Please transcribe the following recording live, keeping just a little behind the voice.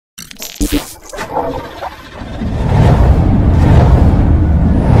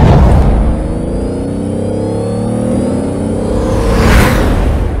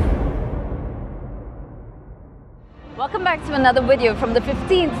to another video from the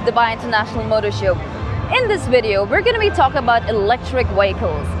 15th Dubai International Motor Show. In this video, we're going to be talking about electric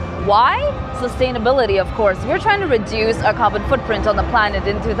vehicles. Why? Sustainability, of course. We're trying to reduce our carbon footprint on the planet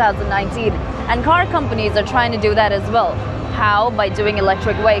in 2019, and car companies are trying to do that as well. How? By doing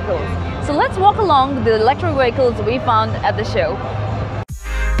electric vehicles. So let's walk along the electric vehicles we found at the show.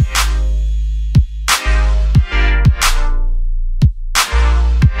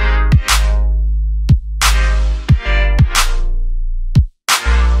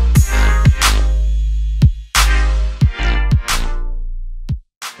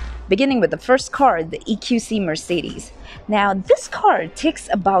 Beginning with the first car, the EQC Mercedes. Now, this car takes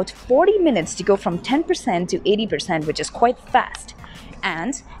about 40 minutes to go from 10% to 80%, which is quite fast.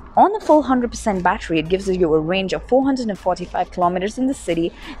 And on a full 100% battery, it gives you a range of 445 kilometers in the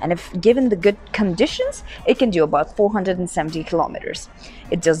city, and if given the good conditions, it can do about 470 kilometers.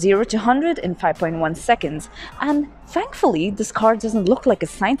 It does 0 to 100 in 5.1 seconds, and thankfully, this car doesn't look like a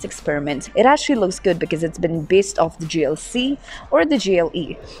science experiment. It actually looks good because it's been based off the GLC or the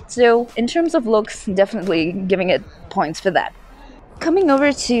GLE. So, in terms of looks, definitely giving it points for that. Coming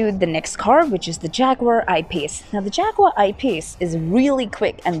over to the next car, which is the Jaguar I-Pace. Now, the Jaguar I-Pace is really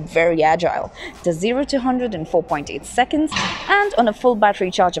quick and very agile. It does 0 to 100 in 4.8 seconds, and on a full battery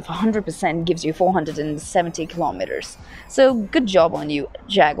charge of 100% gives you 470 kilometers. So, good job on you,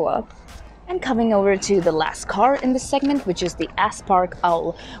 Jaguar. And coming over to the last car in this segment, which is the Aspark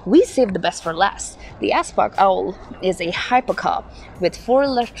OWL. We saved the best for last. The Aspark OWL is a hypercar with 4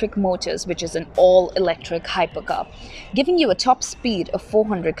 electric motors, which is an all-electric hypercar, giving you a top speed of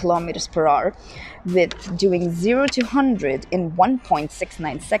 400 kilometers per hour with doing 0 to 100 in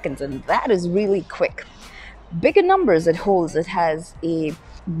 1.69 seconds, and that is really quick. Bigger numbers it holds. It has a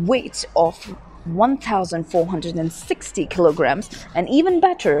weight of 1,460 kilograms, and even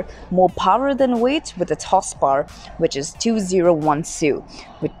better, more power than weight with its horsepower, which is 2012,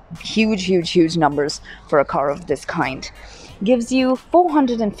 with huge numbers for a car of this kind. Gives you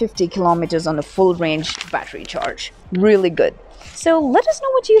 450 kilometers on a full range battery charge. Really good. So let us know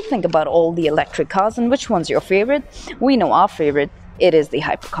what you think about all the electric cars and which one's your favorite. We know our favorite. It is the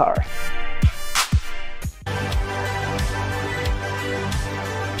hypercar.